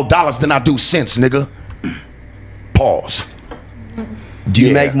make more dollars than I do cents, nigga. Pause. Do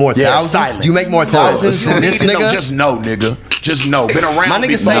you make more thousands? Do you make more thousands than this nigga? Just know, nigga. Just know. Been around. My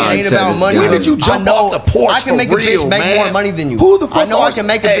nigga say it ain't about money. When did you jump off the porch? I can make a bitch make more money than you. Who the fuck? I know I can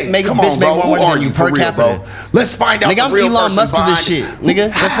make a bitch make more money than you per capita. Let's find out. Nigga, I'm Elon Musk with this shit. Nigga,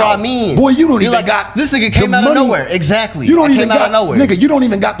 that's what I mean. Boy, you don't even got this nigga came out of nowhere. Exactly. You don't even got nigga. You don't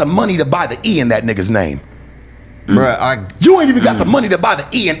even got the money to buy the E in that nigga's name. Bruh, you ain't even got the money to buy the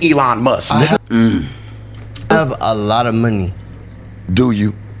E in Elon Musk, nigga. I have a lot of money. Do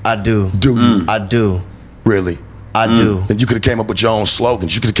you? I do. Do you? I do. Really? I do. Then you could have came up with your own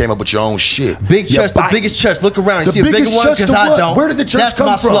slogans. You could have came up with your own shit. Big church, the biggest church. Look around. You see a bigger one? Because I don't. Where did the church That's come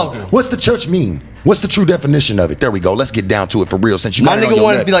my from? slogan. What's the church mean? What's the true definition of it? There we go. Let's get down to it for real. Since you my nigga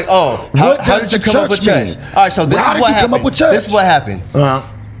wanted to be like, oh, how did you come up with church? All right, so this is what happened. This is what happened.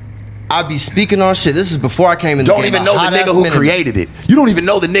 I be speaking on shit. This is before I came in the game. Don't even know the nigga who created it. You don't even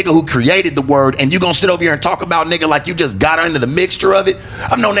know the nigga who created the word, and you gonna sit over here and talk about nigga like you just got into the mixture of it.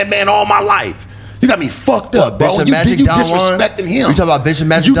 I've known that man all my life. You got me fucked up, bro. You disrespecting him. You talking about Bishop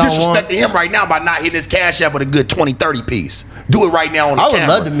Magic Don Juan? You disrespecting him right now by not hitting his cash app with a good 20, 30 piece. Do it right now on the camera. I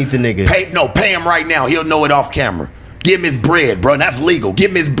would love to meet the nigga. Pay him right now. He'll know it off camera. Give him his bread, bro. And that's legal. Give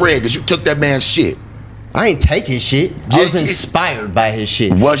him his bread because you took that man's shit. I ain't take his shit. I was inspired by his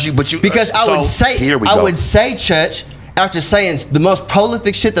shit. Was you? But you because I would say, I would say, church, after saying the most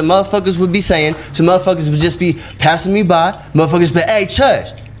prolific shit that motherfuckers would be saying, so motherfuckers would just be passing me by. Motherfuckers be, hey, church.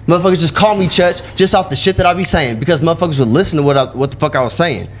 Motherfuckers just call me church just off the shit that I be saying because motherfuckers would listen to what the fuck I was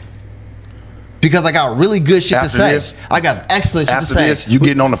saying. Because I got really good shit to say. I got excellent shit to say. After this, you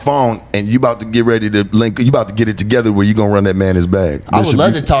getting on the phone and you about to get ready to link. You about to get it together where you gonna run that man his bag. I would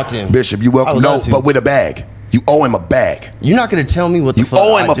love to talk to him. Bishop, you welcome. No, but with a bag. You owe him a bag. You're not gonna tell me what the fuck you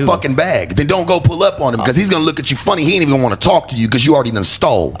owe him a fucking bag. Then don't go pull up on him because he's gonna look at you funny. He ain't even want to talk to you because you already done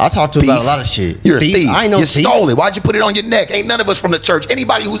stole. I talked to him about a lot of shit. You're a thief. I know you stole it. Why'd you put it on your neck? Ain't none of us from the church.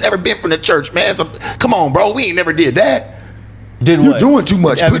 Anybody who's ever been from the church, man. Come on, bro. We ain't never did that. You're doing too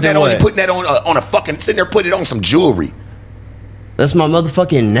much. Putting that on a fucking sitting there. Put it on some jewelry. That's my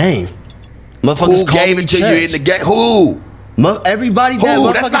motherfucking name. Motherfuckers who gave it to you in the game? Who? Everybody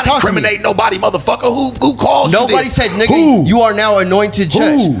that that's not incriminating nobody, motherfucker. Who called you Nobody said, nigga, you are now anointed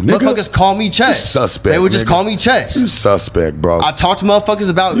church. Motherfuckers call me church. Suspect. They would just call me church. You suspect, bro. I talk to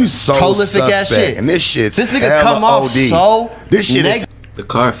motherfuckers about prolific ass shit. And this shit's this nigga come off so this shit is the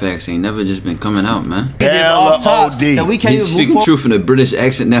Carfax ain't never just been coming out, man. Hella OD. That we can't He's speaking truth in a British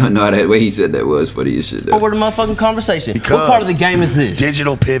accent now. No, that way he said that was funny as shit. Forward to motherfucking conversation. What part of the game is this?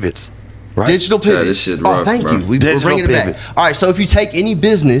 Digital pivots. Right. Digital pivots. This shit rough, thank bro. you. We're bringing it back. All right, so if you take any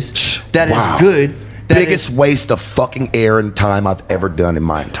business that is good, biggest waste of fucking air and time I've ever done in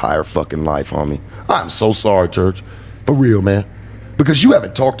my entire fucking life, homie. I'm so sorry, church. For real, man. Because you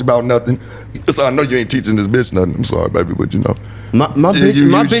haven't talked about nothing. So I know you ain't teaching this bitch nothing. I'm sorry, baby, but you know. My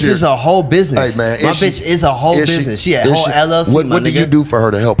bitch is a whole business. Hey, man, my bitch is a whole business. She a whole LLC, What do you do for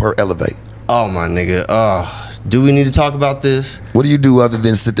her to help her elevate? Oh, my nigga. Do we need to talk about this? What do you do other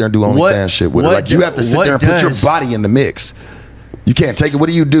than sit there and do OnlyFans shit with her? Like, you have to sit there and put your body in the mix. You can't take it. What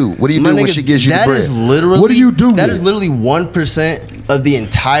do you do? What do you do when she gives you the bread? What do you do? That is literally 1% of the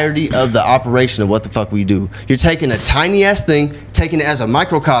entirety of the operation of what the fuck we do. You're taking a tiny ass thing, taking it as a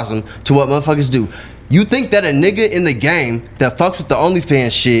microcosm to what motherfuckers do. You think that a nigga in the game that fucks with the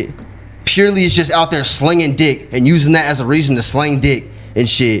OnlyFans shit purely is just out there slinging dick and using that as a reason to sling dick and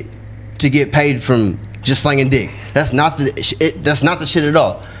shit to get paid from just slinging dick. That's not the shit at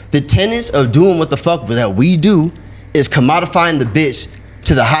all. The tenets of doing what the fuck that we do is commodifying the bitch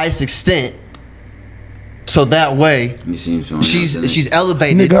to the highest extent, so that way she's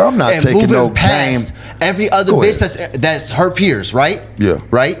elevated. Nigga, I'm not and taking no past game. Every other bitch that's her peers, right? Yeah.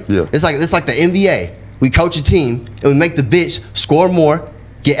 Right? Yeah. It's like the NBA. We coach a team and we make the bitch score more,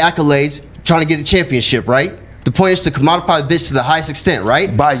 get accolades, trying to get a championship, right? The point is to commodify the bitch to the highest extent,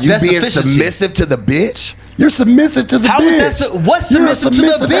 right? By you being submissive to the bitch? You're submissive to the bitch. What's submissive to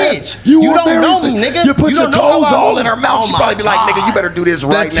the bitch? You don't know me, nigga. You put your toes all in her mouth. She probably be like, nigga, you better do this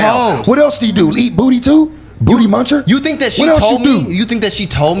right now. What else do you do? Eat booty too? Booty muncher? You think that she told me? You think that she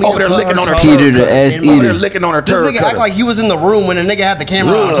told me? Over there licking on her turd. Over there licking on her turd. This nigga act like he was in the room when a nigga had the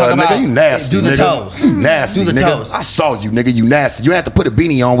camera on talking about, you nasty, do the toes. You nasty, do the nigga. toes. I saw you, nigga. You nasty. You had to put a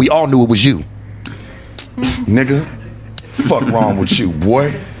beanie on. We all knew it was you. Nigga. Fuck wrong with you,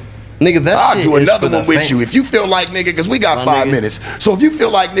 boy. Nigga, I'll do another one with you if you feel like, nigga, because we got 5 minutes. So if you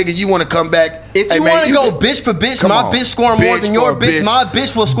feel like, nigga, you want to come back. If you want to go bitch for bitch, my bitch scoring more than your bitch. My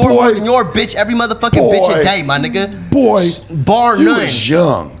bitch will score more than your bitch every motherfucking bitch a day, my nigga. Boy, bar none. You was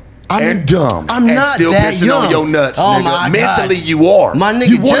young and dumb. I'm and not still that pissing young. on your nuts, oh nigga. My Mentally, God. you are. My nigga,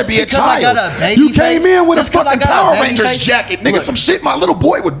 you want just to be a because child. I got a baby you face, came in with a just 'cause fucking I got Power a baby Rangers face. jacket, nigga. Look. Some shit my little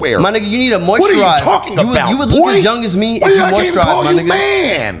boy would wear. My nigga, you need to moisturize. What are you talking about? You would look as young as me if you moisturize, my nigga.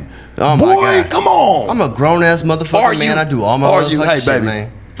 Man. Oh my God. Come on. I'm a grown ass motherfucker, man. I do all my motherfucking shit,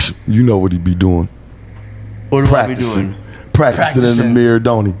 man. You know what he be doing. What do I be doing? Practicing in the mirror,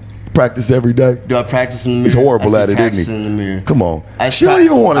 don't he? Practice every day. Do I practice in the mirror? He's horrible at it, isn't he? In the mirror. Come on. She don't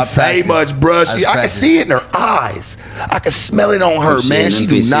even want to say much, bruh. I can see it in her eyes. I can smell it on her, man. She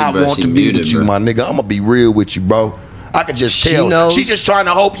do not want to be with you, my nigga. I'm gonna be real with you, bro. I could just tell. She just trying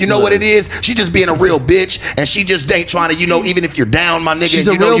to hope. You know what it is? She just being a real bitch, and she just ain't trying to, you know, even if you're down, my nigga, she's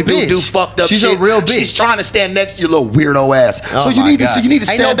you a know, real you bitch. do fucked up she's shit. A real bitch. She's trying to stand next to your little weirdo ass. Oh so you need to stand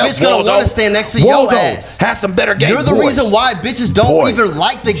ain't no up. Bitch gonna want to stand next to your ass. Have some better game. You're the reason why bitches don't even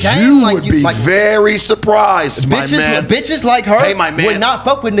like the game. You would be very surprised, my man. Bitches like her would not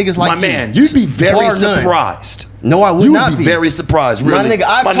fuck with niggas like you. My man, you'd be very surprised. No, I would not be. You would be very surprised, really. My nigga,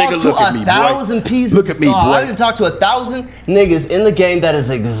 I've talked to 1,000 pieces. Look at me, boy. I've even talked to 1,000 niggas in the game that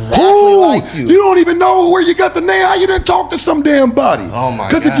is exactly like you. You don't even know where you got the name. How you didn't talk to some damn body? Oh my God.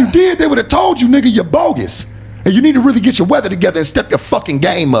 Because if you did, they would have told you, nigga, you're bogus. And you need to really get your weather together and step your fucking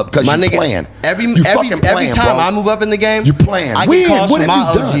game up because you're playing. Every time I move up in the game, you playing. I get calls from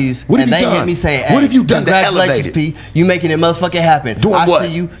my OGs and they hit me saying, hey, what have you done to elevate congratulations, it? P. You making it motherfucking happen. Doing what? I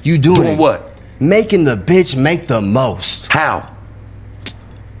see you doing it. Doing what? Making the bitch make the most. How?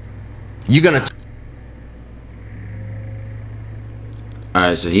 You're gonna. All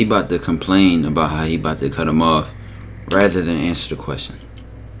right, so he about to complain about how he about to cut him off, rather than answer the question.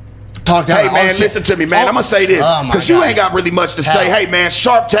 talked Hey man, listen to me, man. I'm gonna say this because you ain't got really much to say. Hey man,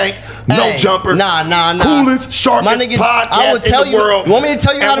 Sharp Tank, No Jumper, coolest, sharpest podcast in the world. You want me to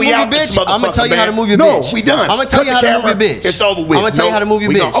tell you how to move your bitch? I'm gonna tell you how to move your bitch. No, we done. I'm gonna tell you how to move your bitch. It's over with. I'm gonna tell you how to move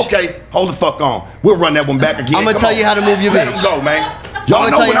your bitch. Okay, hold the fuck on. We'll run that one back again. I'm gonna tell you how to move your bitch. Let him go, man. Y'all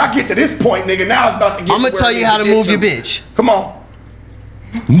know when I get to this point, nigga. Now it's about to get. I'm gonna tell you how to move your bitch. Come on.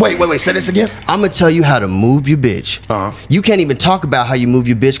 Wait, say this again. I'm gonna tell you how to move your bitch. You can't even talk about how you move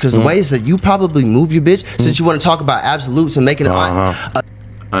your bitch because the ways that you probably move your bitch, since you want to talk about absolutes and making it. All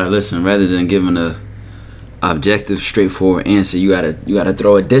right, listen. Rather than giving a objective, straightforward answer, you gotta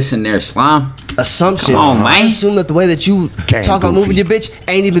throw a diss in there, Slime. Assumption. Come on, man. I assume that the way that you talk about moving your bitch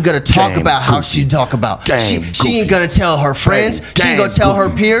ain't even gonna talk about how she talk about. She ain't gonna tell her friends. She ain't gonna tell her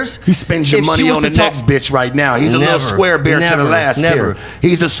peers. He spends your money on the next bitch right now. He's a little square bear to the last tier.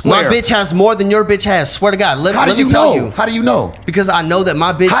 He's a square. My bitch has more than your bitch has. Swear to God. Let me tell you. How do you know? Because I know that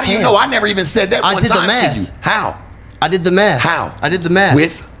my bitch. How do you know? I never even said that one time to you. How? I did the math. How? I did the math.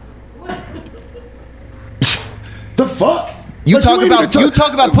 With? The fuck? You talk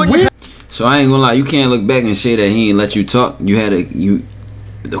about putting. So I ain't gonna lie, you can't look back and say that he ain't let you talk. The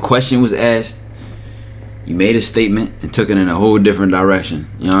question was asked, you made a statement and took it in a whole different direction.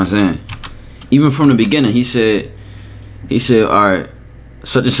 You know what I'm saying? Even from the beginning, he said, all right,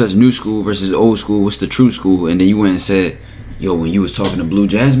 such and such new school versus old school, what's the true school? And then you went and said, yo, when you was talking to Blue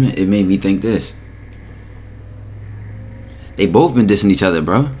Jasmine, it made me think this. They both been dissing each other,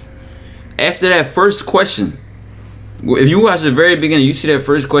 bro. After that first question, if you watch the very beginning, you see that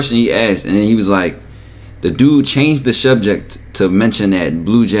first question he asked, and then he was like, the dude changed the subject to mention that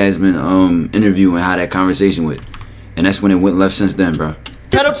Blue Jasmine interview and how that conversation went, and that's when it went left since then, bro.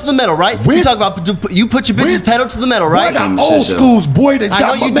 Pedal to the metal, right? You talk about you put your bitches pedal to the metal, right? I got old schools, boy. That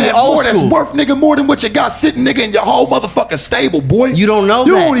got my man more. That's worth, nigga, more than what you got sitting, nigga, in your whole motherfucking stable, boy. You don't know.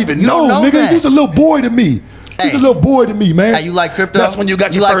 You don't even know, nigga. You's a little boy to me. He's a little boy to me, man. Hey, you like crypto? That's when you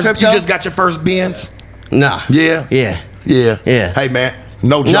got your first. You just got your first Benz. Nah. Yeah. Hey man,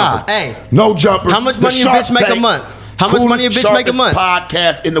 no jumper. Hey, no jumper. How much money your bitch make a month? How much money your bitch make a month?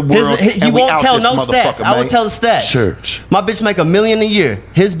 Podcast in the world. He won't tell no stats. I will tell the stats. Church. My bitch make $1 million a year.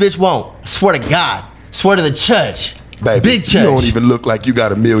 His bitch won't. Swear to God. Swear to the church. Baby, big church. You don't even look like you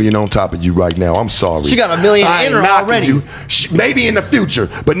got $1 million on top of you right now. I'm sorry. She got $1 million in her already. You. Maybe in the future,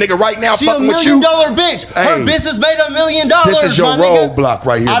 but nigga, right now, she fucking with $1 you. million bitch. Her business made $1 million. This is your roadblock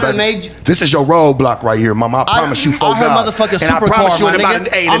right here, baby. This is your roadblock right here, mama. I promise you, for God. I'm her motherfucking supercar, my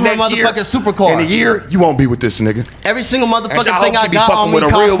nigga. I'm her motherfucking supercar. In a year, you won't be with this nigga. Every single motherfucking thing I got on me costs more than.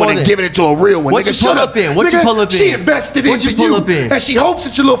 With a real one and giving it to a real one. What you pull up in? What you pull up in? She invested into you, and she hopes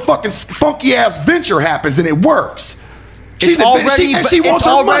that your little fucking funky ass venture happens and it works. She wants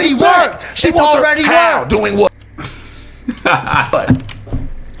already worked. It's already worked. Doing what?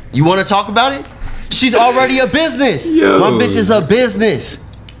 You want to talk about it? She's already a business. Yo. My bitch is a business.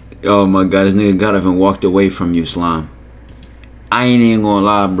 Oh my God, this nigga got up and walked away from you, Slime. I ain't even gonna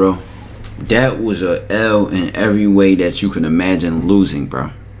lie, bro. That was a L in every way that you can imagine losing, bro.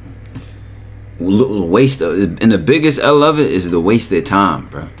 Waste of, and the biggest L of it is the wasted time,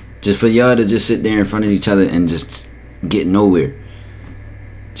 bro. Just for y'all to just sit there in front of each other and just get nowhere,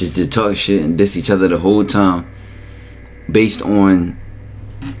 just to talk shit and diss each other the whole time based on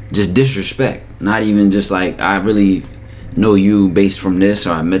just disrespect. Not even just like, I really know you based from this,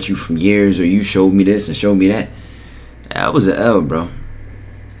 or I met you from years, or you showed me this and showed me that. That was an L, bro.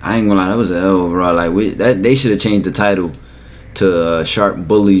 I ain't gonna lie, that was an L overall. Like they should have changed the title to Sharp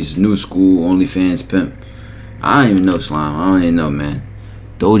Bullies New School OnlyFans Pimp. I don't even know, Slime. I don't even know, man.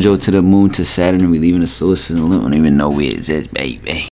 Dojo to the moon to Saturn, we leaving the sources and I don't even know where it's at, baby.